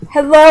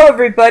Hello,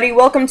 everybody.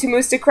 Welcome to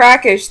Moose to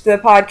Crackish, the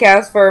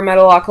podcast for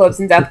Metalocalypse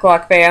and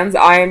Deathclock fans.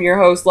 I am your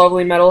host,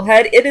 Lovely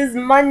Metalhead. It is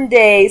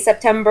Monday,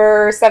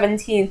 September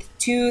 17th,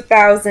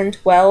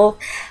 2012.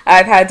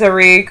 I've had to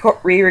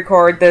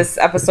re-record this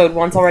episode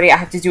once already. I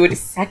have to do it a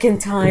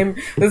second time.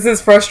 This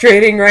is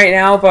frustrating right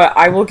now, but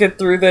I will get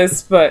through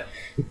this. But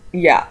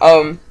yeah,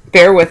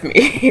 bear with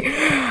me.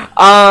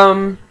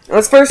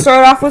 Let's first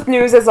start off with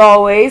news, as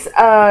always.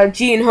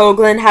 Gene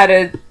Hoglan had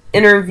a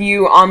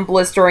interview on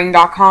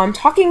blistering.com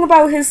talking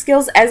about his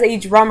skills as a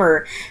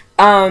drummer.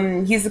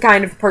 He's the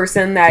kind of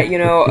person that,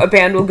 a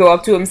band will go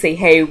up to him and say,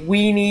 hey,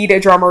 we need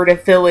a drummer to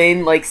fill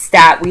in,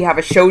 stat, we have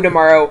a show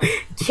tomorrow,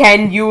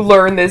 can you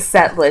learn this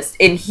set list?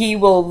 And he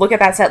will look at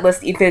that set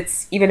list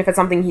even if it's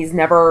something he's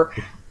never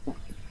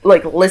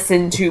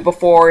listened to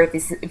before, if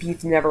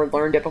he's never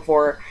learned it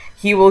before,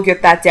 he will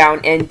get that down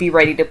and be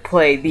ready to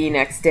play the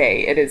next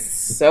day. It is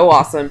so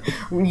awesome.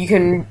 You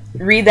can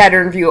read that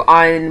interview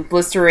on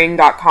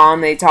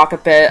blistering.com. They talk a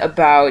bit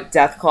about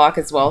Deathclock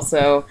as well,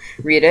 so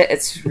read it.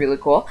 It's really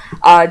cool.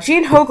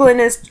 Gene Hoglan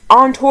is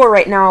on tour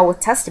right now with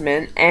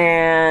Testament,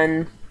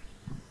 and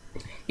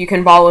you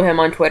can follow him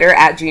on Twitter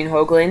at Gene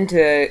Hoglan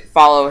to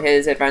follow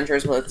his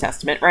adventures with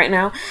Testament right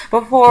now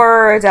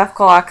before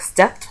Deathclock's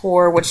Death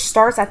Tour, which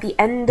starts at the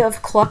end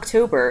of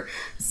Clocktober.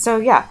 So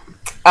yeah.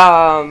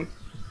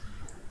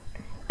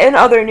 In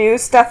other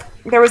news,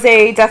 there was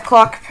a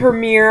Deathclock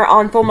premiere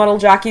on Full Metal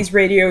Jackie's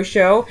radio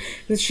show.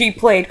 She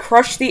played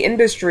Crush the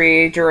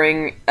Industry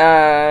during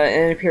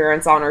an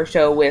appearance on her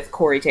show with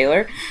Corey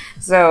Taylor.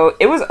 So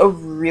it was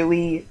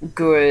really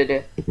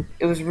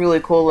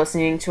cool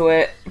listening to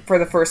it for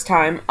the first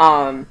time.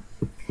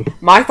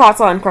 My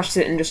thoughts on Crush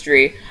the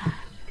Industry,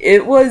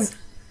 it was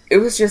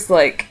just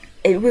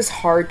it was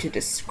hard to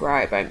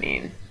describe. I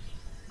mean,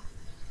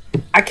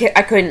 I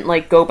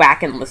couldn't go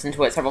back and listen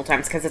to it several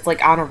times because it's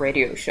on a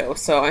radio show.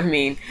 So I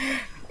mean,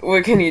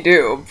 what can you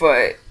do?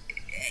 But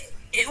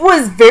it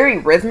was very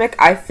rhythmic,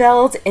 I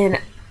felt, and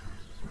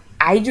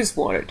I just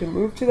wanted to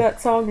move to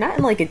that song, not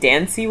in a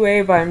dancey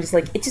way, but I'm just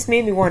it just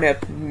made me want to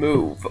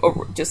move,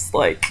 or just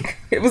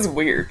it was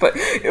weird, but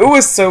it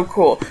was so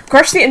cool.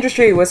 Crush the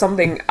Industry was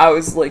something I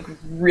was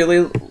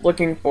really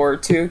looking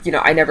forward to.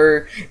 I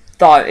never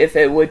thought if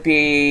it would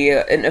be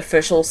an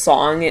official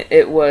song.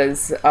 It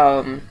was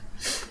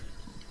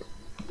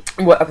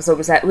what episode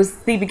was that? It was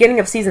the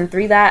beginning of season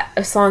 3 that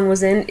a song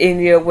was in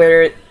India,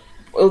 where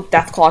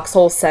Deathclock's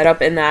whole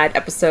setup in that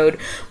episode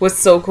was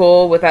so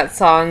cool with that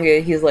song.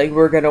 He's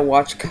we're gonna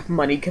watch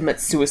Money commit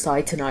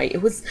suicide tonight.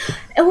 It was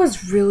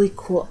really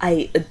cool.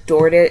 I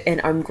adored it,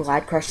 and I'm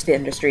glad Crush the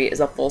Industry is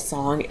a full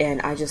song,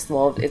 and I just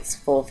love its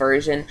full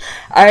version.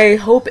 I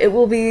hope it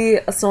will be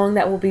a song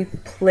that will be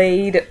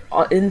played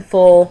in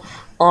full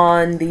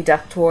on the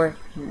Death Tour.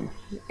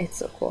 It's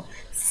so cool.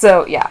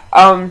 So yeah,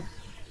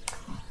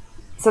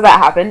 so that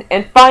happened.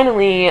 And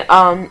finally,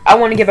 I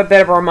want to give a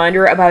bit of a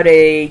reminder about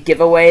a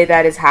giveaway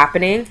that is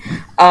happening.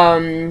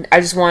 I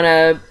just want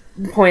to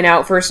point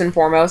out first and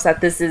foremost that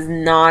this is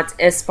not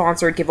a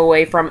sponsored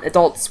giveaway from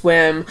Adult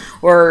Swim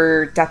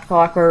or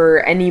Deathclock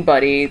or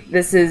anybody.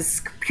 This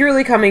is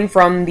purely coming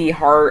from the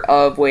heart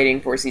of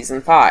Waiting for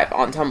Season 5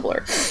 on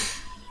Tumblr.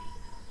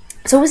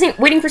 So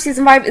Waiting for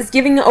Season 5 is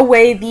giving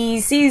away the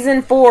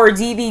Season 4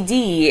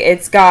 DVD.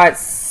 It's got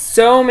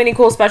so many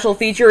cool special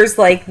features,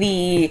 like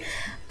the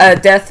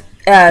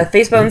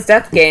Facebone's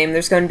Death Game.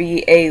 There's going to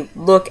be a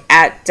look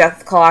at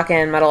Deathclock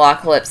and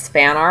Metalocalypse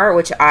fan art,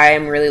 which I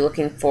am really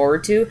looking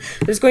forward to.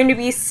 There's going to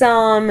be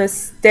some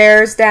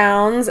stairs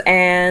downs,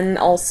 and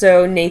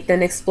also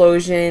Nathan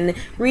Explosion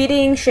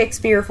reading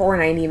Shakespeare for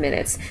 90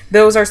 minutes.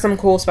 Those are some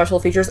cool special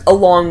features,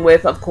 along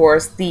with, of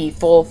course, the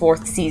full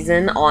 4th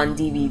season on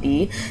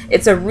DVD.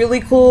 It's a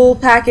really cool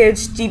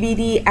package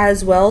DVD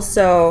as well,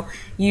 so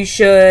you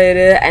should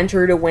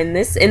enter to win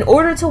this. In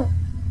order to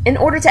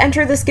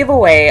enter this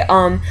giveaway,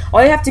 all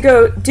you have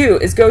to do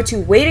is go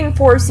to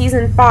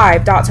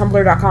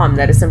waitingforseason5.tumblr.com.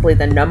 That is simply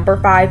the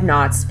number 5,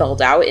 not spelled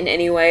out in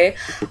any way.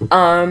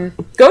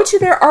 Go to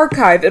their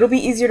archive. It'll be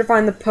easier to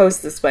find the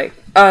post this way.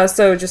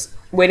 So just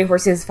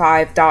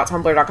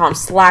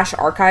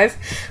waitingforseason5.tumblr.com/archive.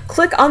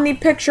 Click on the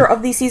picture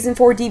of the Season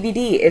 4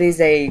 DVD. It is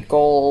a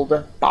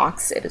gold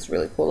box. It is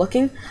really cool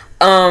looking.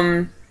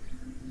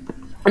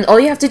 And all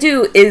you have to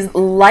do is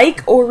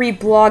like or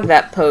reblog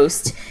that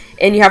post.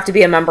 And you have to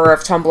be a member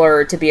of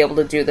Tumblr to be able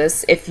to do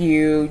this. If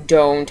you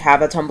don't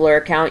have a Tumblr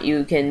account,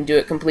 you can do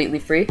it completely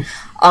free.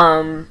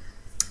 And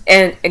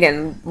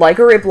again, like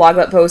or reblog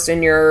that post,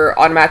 and you're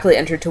automatically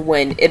entered to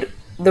win.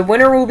 The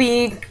winner will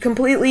be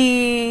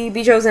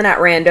chosen at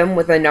random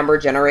with a number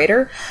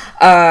generator.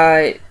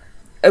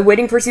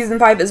 Waiting for Season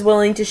 5 is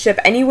willing to ship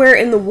anywhere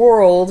in the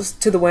world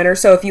to the winner.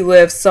 So if you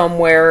live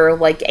somewhere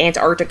like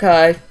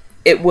Antarctica,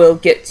 it will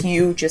get to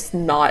you, just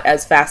not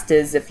as fast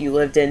as if you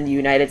lived in the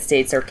United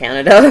States or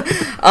Canada.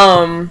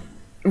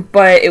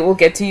 But it will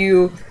get to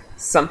you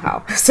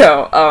somehow.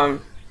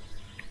 So,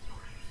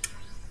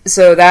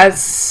 So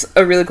that's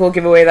a really cool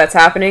giveaway that's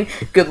happening.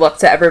 Good luck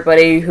to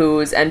everybody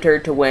who's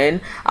entered to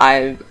win.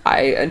 I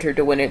entered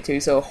to win it too,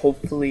 so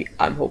hopefully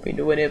I'm hoping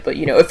to win it. But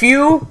if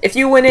you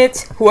win it,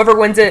 whoever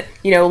wins it,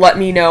 let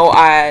me know.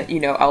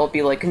 I'll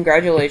be like,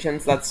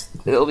 congratulations.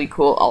 It'll be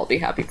cool. I'll be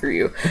happy for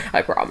you.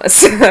 I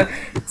promise.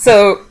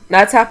 So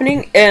that's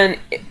happening. And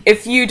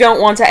if you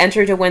don't want to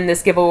enter to win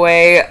this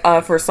giveaway,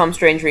 for some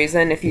strange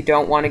reason, if you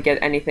don't want to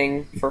get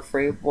anything for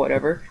free,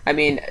 whatever. I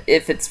mean,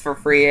 if it's for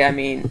free,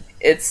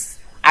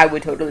 I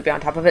would totally be on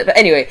top of it. But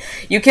anyway,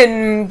 you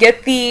can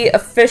get the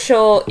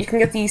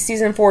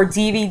season 4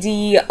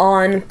 DVD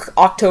on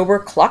October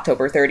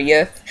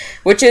 30th,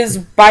 which is,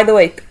 by the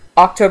way,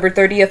 October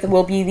 30th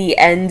will be the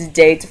end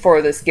date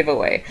for this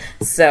giveaway.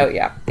 So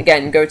yeah,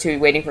 again, go to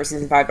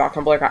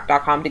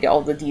waitingforseason5.tumblr.com to get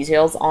all the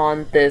details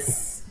on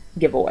this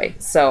giveaway.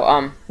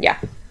 So yeah.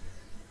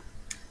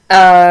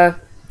 And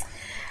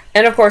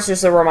of course,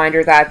 just a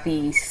reminder that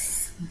the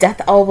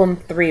Death Album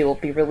 3 will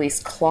be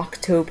released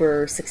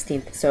Clocktober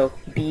 16th, so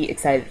be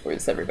excited for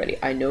this, everybody.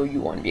 I know you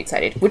want to be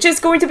excited, which is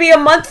going to be a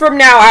month from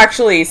now,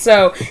 actually.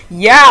 So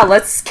yeah,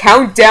 let's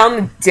count down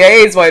the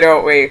days, why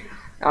don't we?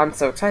 I'm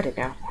so excited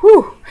now.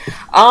 Whew.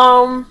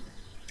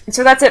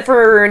 So that's it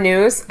for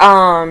news.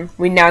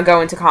 We now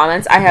go into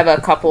comments. I have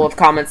a couple of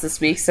comments this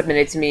week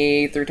submitted to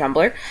me through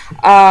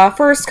Tumblr.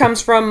 First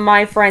comes from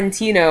my friend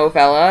Tino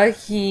fella.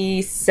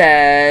 He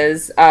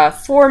says,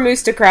 for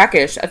Moose to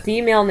Crackish, a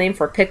female name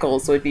for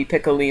pickles would be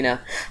Piccolina.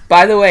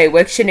 By the way,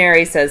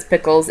 Wiktionary says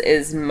pickles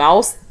is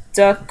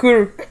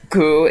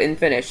maustakurku in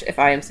Finnish. If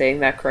I am saying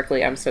that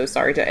correctly, I'm so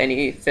sorry to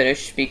any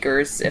Finnish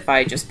speakers if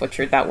I just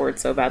butchered that word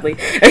so badly.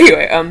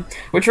 Anyway,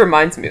 which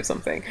reminds me of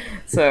something.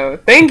 So,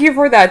 thank you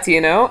for that,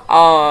 Tino.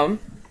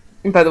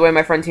 By the way,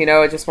 my friend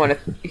Tino,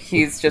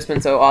 he's just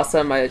been so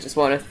awesome. I just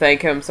want to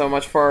thank him so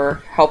much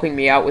for helping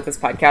me out with this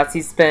podcast.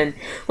 He's been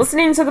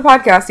listening to the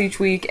podcast each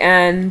week,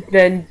 and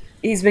then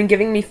he's been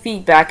giving me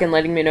feedback and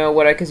letting me know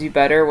what I could do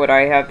better, what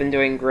I have been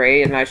doing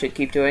great, and I should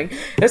keep doing.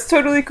 It's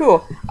totally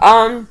cool.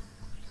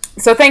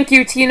 So thank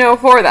you, Tino,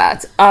 for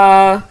that.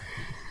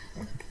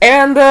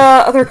 And the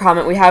other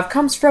comment we have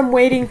comes from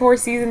Waiting for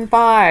Season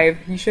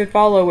 5. You should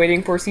follow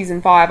Waiting for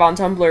Season 5 on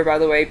Tumblr, by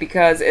the way,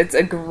 because it's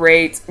a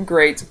great,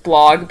 great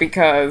blog,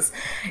 because,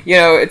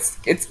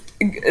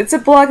 it's a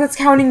blog that's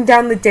counting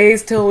down the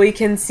days till we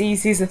can see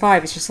Season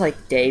 5. It's just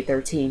like day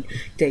 13,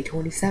 day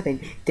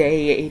 27,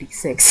 day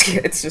 86.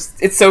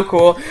 It's so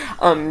cool.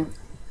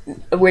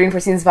 Waiting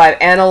for Season 5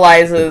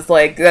 analyzes,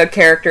 the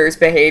character's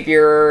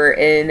behavior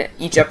in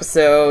each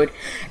episode,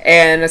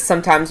 and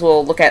sometimes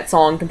we'll look at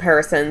song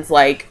comparisons,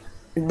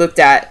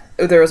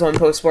 there was one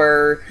post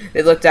where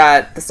they looked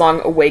at the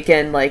song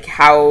Awaken,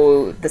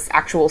 how this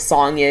actual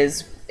song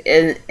is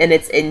in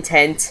its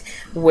intent,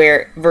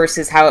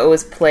 versus how it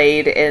was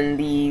played in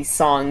the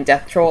song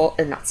Death Troll,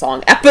 and not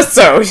song,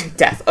 episode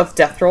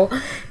Death Troll.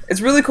 It's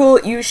really cool.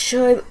 You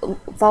should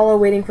follow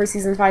Waiting for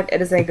Season 5.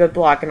 It is a good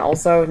blog, and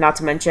also, not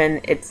to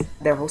mention,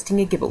 they're hosting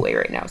a giveaway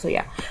right now, so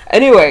yeah.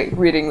 Anyway,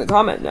 reading the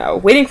comment now.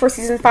 Waiting for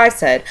Season 5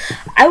 said,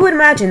 I would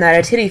imagine that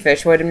a titty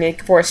fish would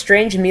make for a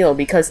strange meal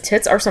because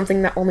tits are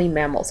something that only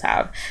mammals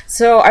have.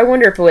 So I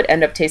wonder if it would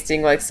end up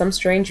tasting like some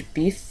strange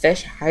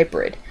beef-fish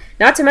hybrid.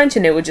 Not to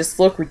mention, it would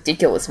just look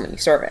ridiculous when you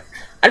serve it.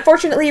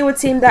 Unfortunately, it would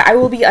seem that I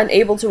will be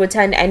unable to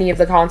attend any of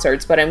the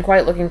concerts, but I'm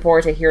quite looking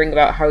forward to hearing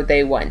about how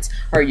they went.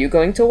 Are you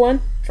going to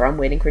one? From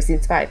Waiting for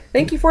Season 5.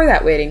 Thank you for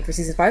that, Waiting for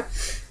Season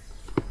 5.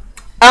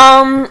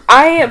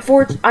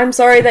 I'm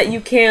sorry that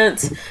you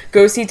can't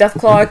go see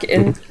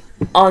Deathclock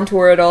on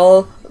tour at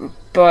all,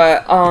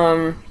 but,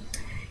 I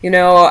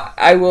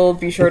will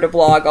be sure to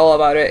blog all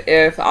about it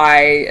if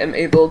I am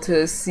able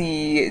to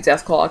see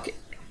Deathclock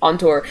on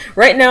tour.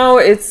 Right now,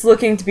 it's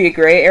looking to be a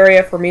gray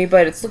area for me,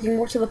 but it's looking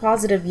more to the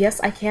positive.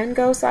 Yes, I can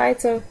go side,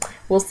 so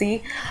we'll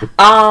see.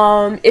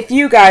 If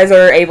you guys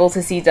are able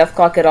to see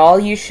Deathclock at all,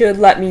 you should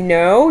let me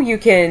know. You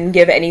can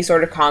give any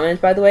sort of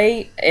comment, by the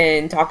way,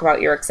 and talk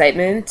about your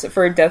excitement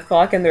for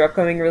Deathclock and their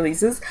upcoming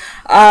releases.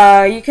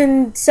 You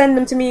can send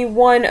them to me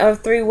one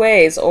of three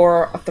ways,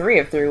 or three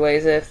of three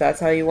ways if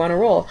that's how you want to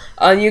roll.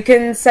 You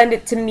can send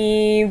it to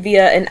me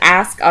via an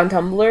ask on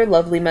Tumblr,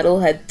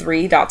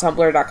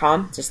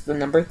 lovelymetalhead3.tumblr.com, just the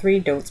number 3,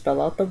 don't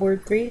spell out the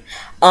word 3.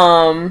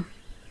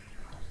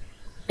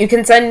 You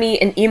can send me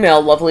an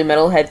email,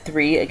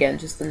 lovelymetalhead3, again,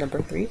 just the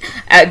number 3,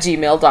 at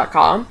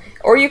gmail.com.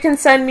 Or you can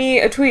send me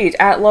a tweet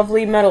at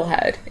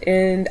lovelymetalhead,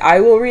 and I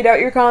will read out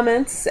your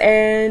comments,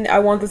 and I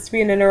want this to be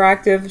an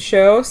interactive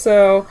show,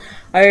 so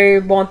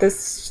I want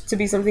this to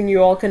be something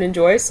you all can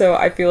enjoy, so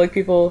I feel like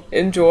people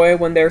enjoy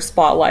when they're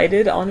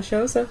spotlighted on a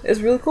show, so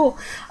it's really cool.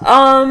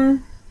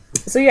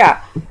 So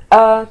yeah,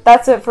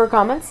 that's it for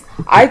comments.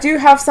 I do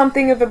have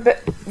something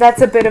that's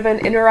a bit of an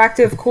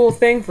interactive, cool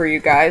thing for you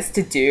guys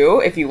to do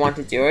if you want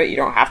to do it. You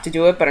don't have to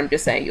do it, but I'm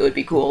just saying it would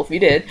be cool if you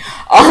did.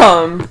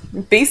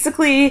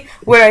 Basically,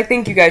 what I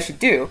think you guys should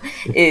do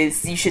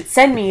is you should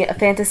send me a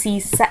fantasy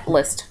set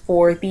list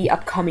for the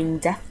upcoming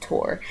Death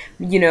Tour.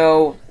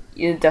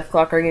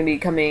 Deathclock are going to be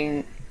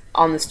coming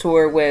on this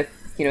tour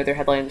with, their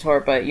headlining tour,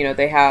 but,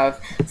 they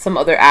have some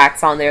other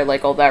acts on there,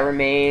 like All That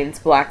Remains,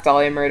 Black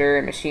Dahlia Murder,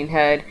 and Machine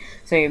Head.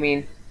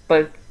 So,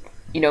 but,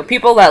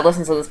 people that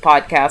listen to this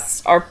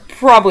podcast are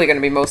probably going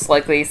to be most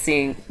likely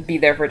be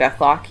there for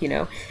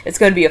Deathclock, It's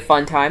going to be a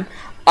fun time.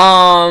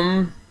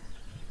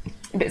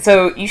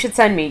 So you should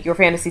send me your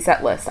fantasy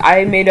set list.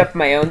 I made up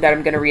my own that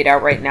I'm going to read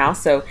out right now,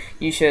 so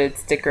you should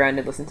stick around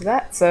and listen to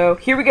that. So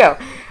here we go.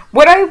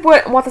 What I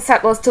want the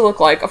set list to look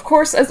like, of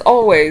course, as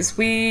always,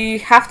 we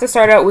have to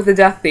start out with a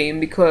death theme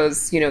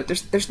because,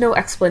 there's no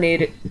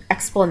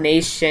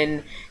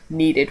explanation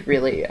needed,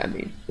 really. I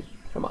mean,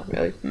 come on,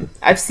 really.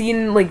 I've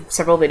seen,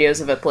 several videos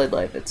of it played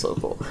live. It's so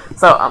cool.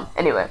 So,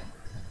 anyway.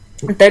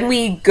 Then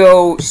we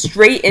go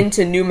straight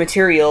into new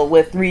material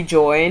with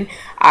Rejoin.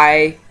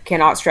 I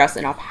cannot stress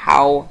enough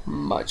how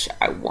much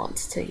I want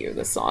to hear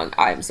this song.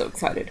 I'm so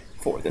excited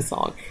for this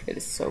song. It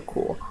is so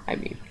cool. I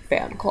mean,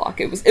 fan clock.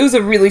 It was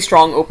a really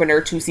strong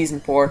opener to season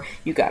 4,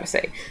 you gotta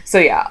say. So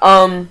yeah,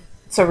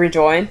 so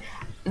Rejoin.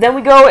 Then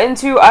we go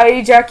into I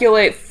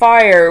Ejaculate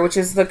Fire, which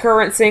is the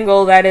current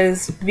single that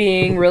is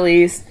being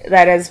released,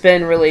 that has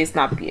been released,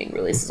 not being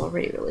released, it's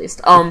already released.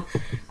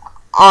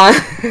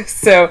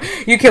 So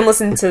you can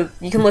listen to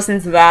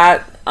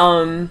that.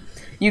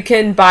 You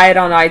can buy it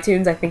on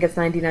iTunes. I think it's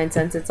 99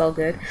 cents. It's all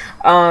good.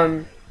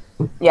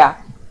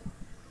 Yeah.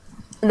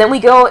 And then we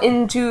go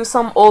into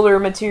some older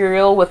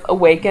material with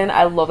Awaken.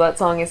 I love that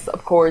song. It's,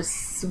 of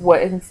course,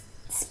 what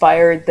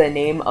inspired the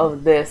name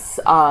of this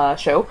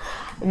show.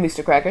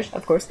 Mr. Crackish,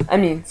 of course. I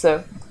mean,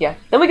 so, yeah.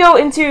 Then we go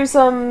into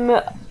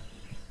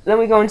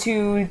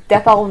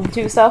Death Album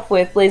 2 stuff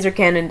with Laser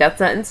Cannon Death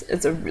Sentence.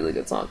 It's a really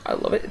good song. I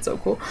love it. It's so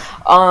cool.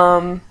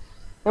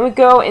 Then we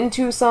go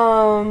into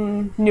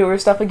some newer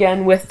stuff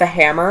again with The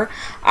Hammer.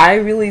 I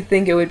really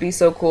think it would be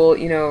so cool,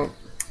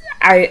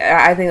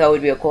 I think that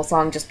would be a cool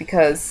song just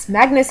because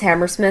Magnus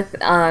Hammersmith,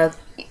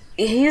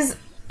 is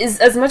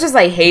as much as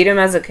I hate him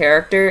as a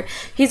character,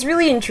 he's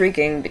really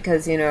intriguing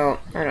because, I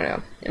don't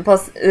know. And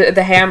plus,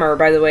 The Hammer,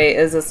 by the way,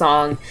 is a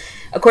song,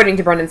 according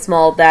to Brendan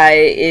Small, that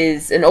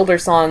is an older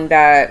song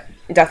that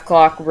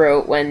Deathclock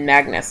wrote when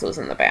Magnus was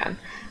in the band.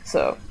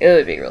 So, it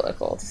would be really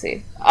cool to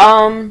see.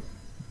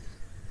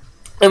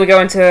 Then we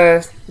go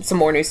into some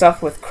more new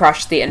stuff with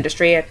Crush the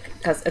Industry,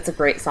 because it's a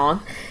great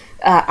song.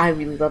 I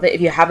really love it.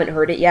 If you haven't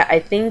heard it yet, I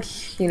think,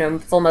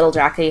 Full Metal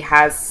Jackie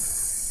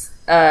has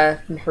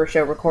her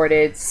show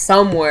recorded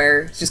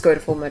somewhere. Just go to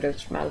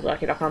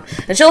fullmetaljackie.com,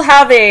 and she'll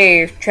have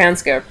a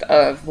transcript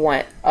of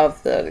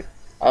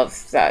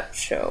that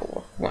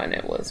show when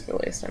it was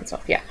released and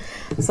stuff. Yeah.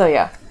 So,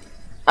 yeah.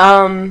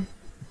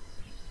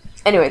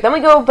 Anyway, then we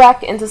go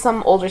back into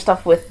some older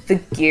stuff with The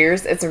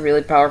Gears. It's a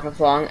really powerful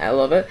song. I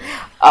love it.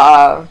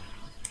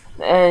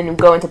 And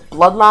go into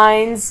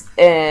Bloodlines,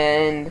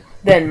 and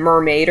then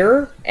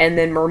Mermaider, and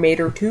then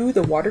Mermaider 2,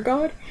 The Water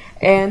God.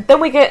 And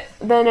then we get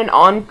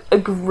a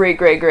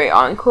great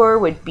encore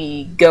would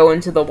be Go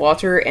Into the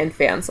Water and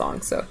Fan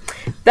Song. So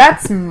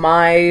that's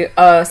my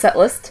set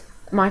list.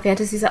 My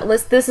fantasy set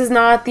list. This is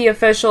not the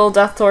official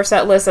Death Tour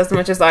set list as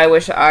much as I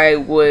wish it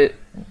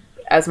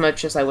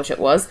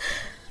was.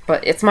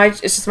 But it's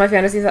just my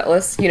fantasy set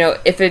list.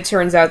 If it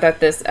turns out that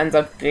this ends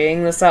up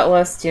being the set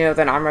list,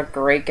 then I'm a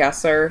great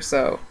guesser,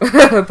 so.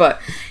 But,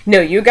 no,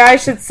 you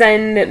guys should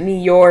send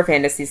me your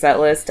fantasy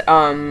set list.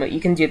 You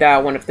can do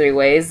that one of 3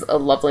 ways.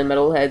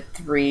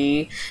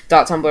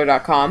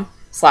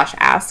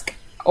 lovelymetalhead3.tumblr.com/ask.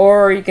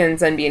 Or you can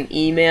send me an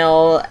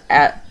email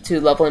to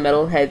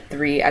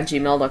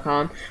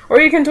lovelymetalhead3@gmail.com. Or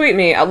you can tweet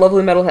me at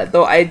lovelymetalhead,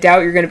 though I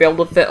doubt you're going to be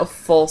able to fit a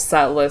full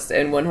set list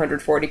in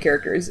 140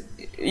 characters.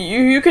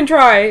 You can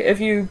try. If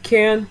you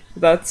can,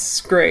 that's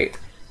great.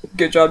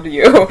 Good job to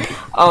you.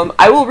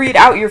 I will read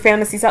out your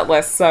fantasy set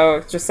list,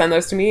 so just send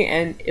those to me,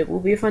 and it will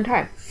be a fun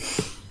time.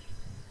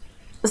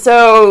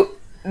 So,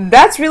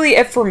 that's really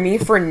it for me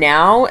for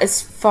now,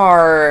 as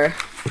far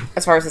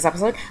as this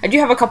episode. I do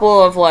have a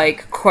couple of,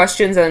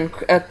 questions and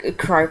a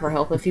cry for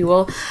help, if you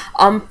will.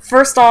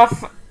 First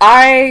off,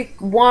 I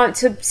want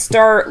to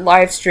start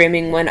live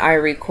streaming when I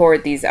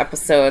record these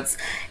episodes.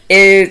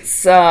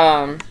 If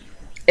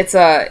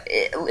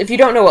you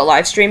don't know what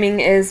live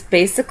streaming is,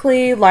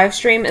 basically live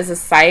stream is a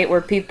site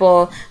where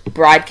people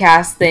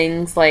broadcast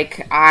things.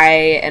 Like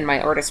I and my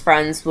artist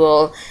friends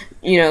will,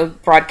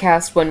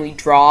 broadcast when we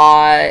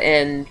draw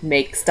and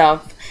make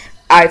stuff.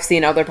 I've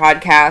seen other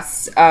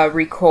podcasts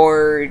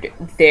record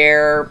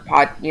their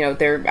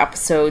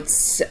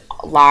episodes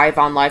live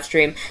on live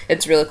stream.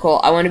 It's really cool.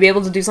 I want to be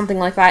able to do something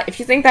like that. If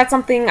you think that's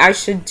something I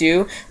should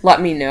do,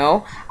 let me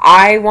know.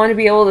 I want to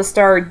be able to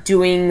start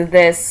doing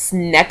this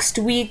next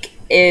week,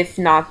 if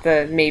not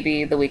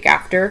maybe the week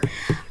after.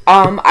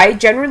 I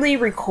generally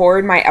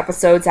record my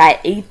episodes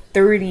at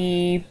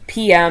 8:30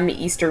 p.m.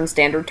 Eastern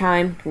Standard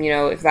Time.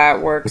 If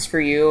that works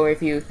for you, or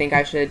if you think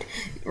I should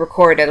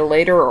record at a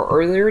later or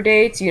earlier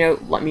date,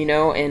 let me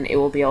know and it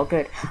will be all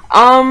good.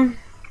 And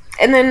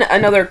then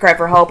another cry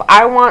for help.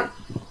 I want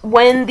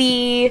when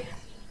the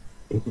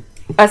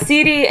a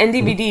CD and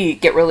DVD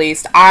get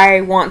released,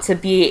 I want to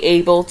be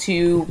able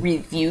to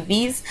review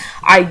these.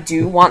 I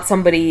do want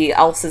somebody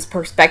else's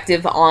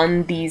perspective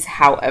on these,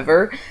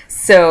 however.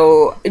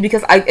 So,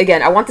 because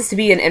I want this to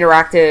be an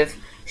interactive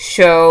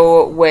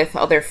show with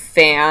other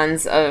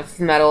fans of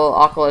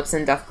Metalocalypse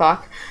and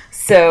Deathclock.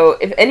 So,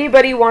 if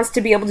anybody wants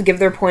to be able to give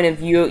their point of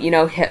view,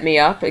 hit me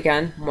up.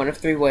 Again, one of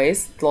three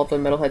ways.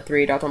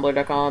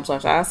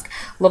 lovelymetalhead3.tumblr.com/ask,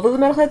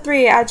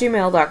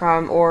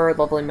 lovelymetalhead3@gmail.com, or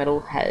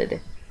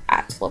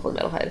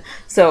lovelymetalhead@lovelymetalhead.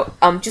 So,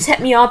 just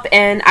hit me up,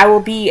 and I'll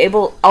be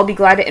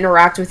glad to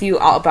interact with you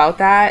about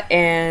that,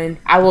 and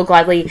I will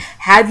gladly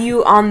have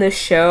you on the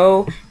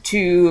show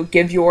to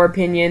give your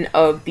opinion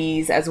of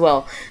these as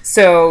well.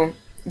 So,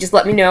 just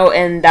let me know,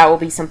 and that will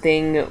be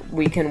something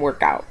we can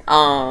work out.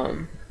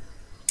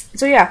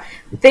 So yeah,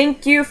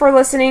 thank you for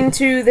listening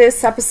to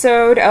this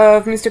episode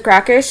of Mr.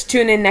 Crackish.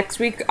 Tune in next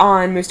week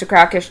on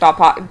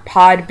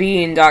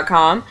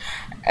mrcrackish.podbean.com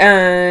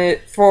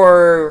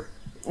for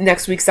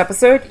next week's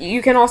episode.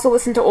 You can also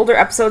listen to older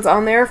episodes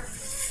on there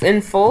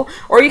in full,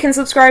 or you can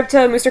subscribe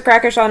to Mr.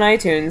 Crackish on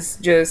iTunes.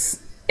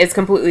 It's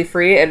completely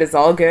free. It is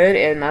all good,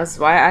 and that's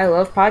why I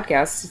love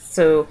podcasts.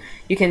 So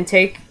you can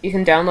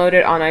download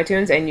it on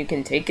iTunes, and you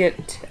can take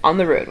it on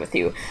the road with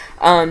you.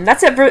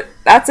 That's it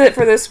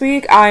for this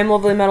week. I'm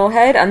Lovely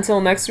Metalhead. Until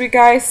next week,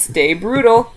 guys, stay brutal.